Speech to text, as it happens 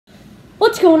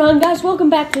What's going on, guys?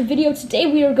 Welcome back to the video. Today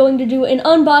we are going to do an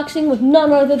unboxing with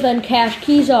none other than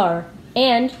Kezar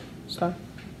and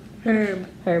Herb.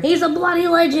 Herb. He's a bloody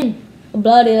legend. A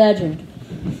bloody legend.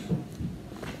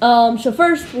 So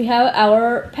first we have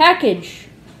our package.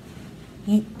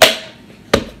 Yeet.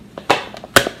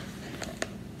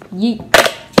 Yeet.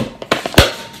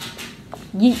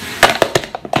 Yeet.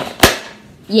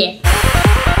 Yeah.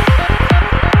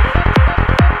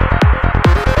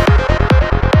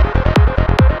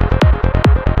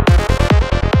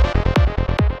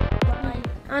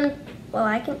 Well,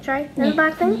 I can try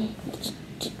unboxing.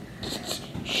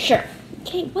 Sure.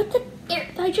 Okay, what the?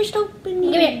 I just opened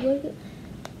Give it. Give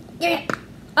it.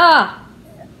 Ah!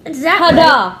 Exactly.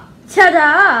 Ta-da!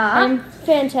 Ta-da! I'm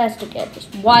fantastic at this.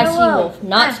 yseawolf,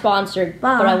 not sponsored,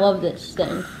 but I love this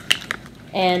thing.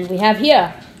 And we have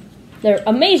here their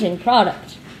amazing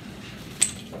product.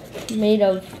 Made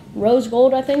of rose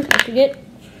gold, I think. I forget.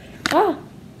 Ah!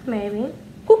 Maybe.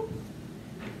 Whew.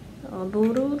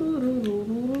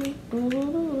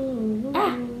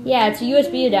 Ah, yeah, it's a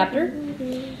USB adapter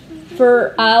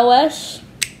for iOS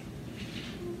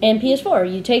and PS4.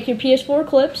 You take your PS4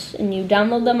 clips and you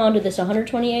download them onto this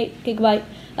 128 gigabyte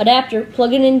adapter,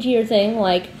 plug it into your thing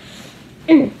like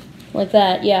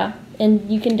that, yeah,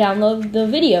 and you can download the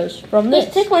videos from this.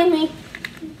 It's tickling me.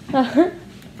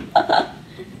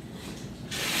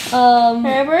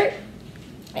 Herbert?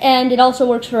 And it also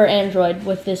works for Android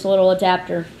with this little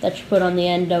adapter that you put on the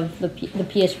end of the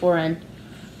PS4 end.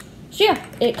 So yeah,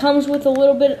 it comes with a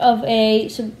little bit of a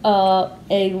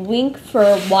link for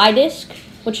ydisk,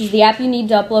 which is the app you need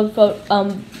to upload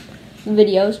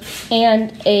videos,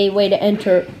 and a way to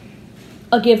enter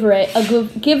a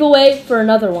giveaway for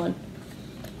another one.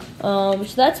 So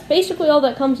that's basically all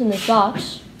that comes in this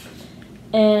box.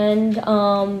 And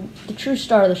the true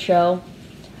star of the show,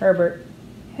 Herbert.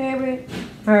 Herbert.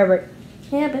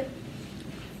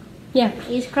 Yeah.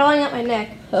 He's crawling up my neck.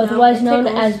 Otherwise known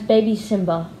as Baby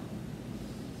Simba.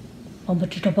 There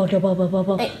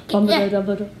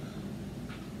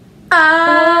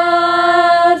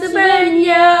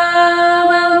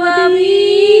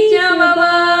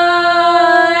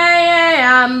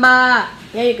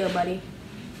you go, buddy.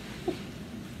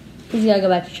 He's gotta go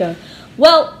back to showing.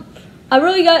 Well, I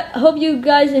hope you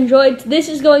guys enjoyed. This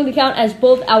is going to count as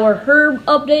both our Herb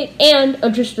update and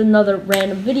just another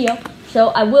random video. So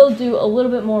I will do a little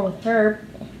bit more with Herb.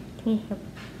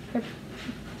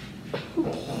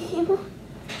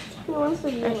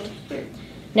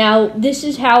 Now, this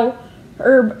is how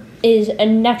Herb is a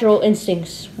natural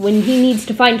instincts when he needs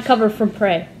to find cover from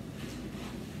prey.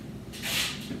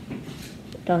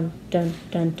 Dun dun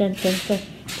dun dun dun dun.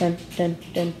 Dun dun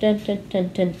dun dun dun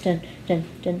dun dun dun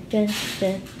dun dun dun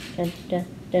dun dun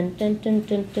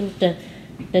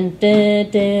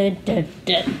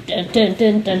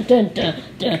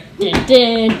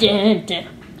dun dun dun.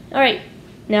 Alright,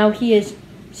 now he has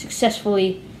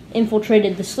successfully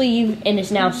infiltrated the sleeve and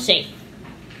is now safe.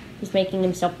 He's making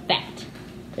himself fat,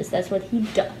 because that's what he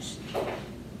does.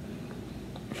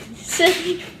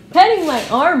 Petting my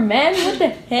arm, man, what the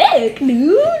heck,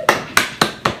 dude?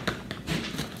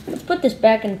 Let's put this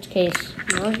back in its case.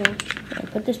 Okay. Yeah,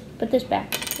 put this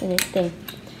back in its thing.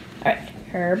 All right,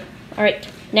 Herb. All right,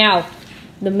 now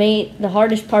the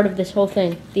hardest part of this whole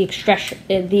thing, the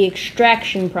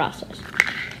extraction process.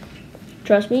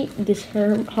 Trust me, this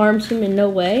harms him in no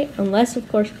way, unless of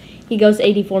course he goes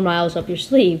 84 miles up your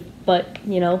sleeve. But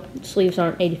you know, sleeves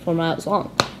aren't 84 miles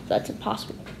long, so that's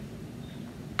impossible.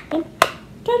 And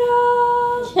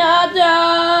ta-da!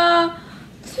 Ta-da!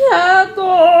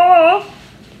 Ta-da!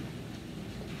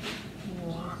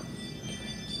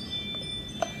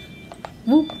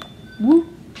 Woo, woo.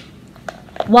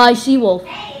 yseawolf,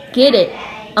 get it.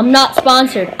 I'm not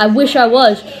sponsored. I wish I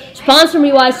was. Sponsor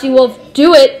me, yseawolf.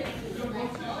 Do it.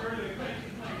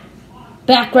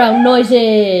 Background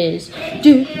noises.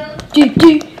 Do, do,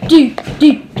 do, do,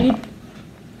 do, do.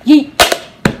 Yeet.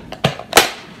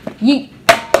 Yeet.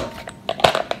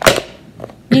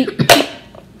 Yeet.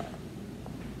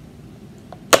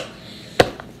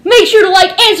 Make sure to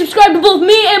like and subscribe to both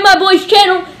me and my boy's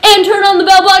channel and turn on the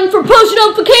bell button for post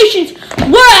notifications.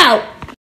 We're out!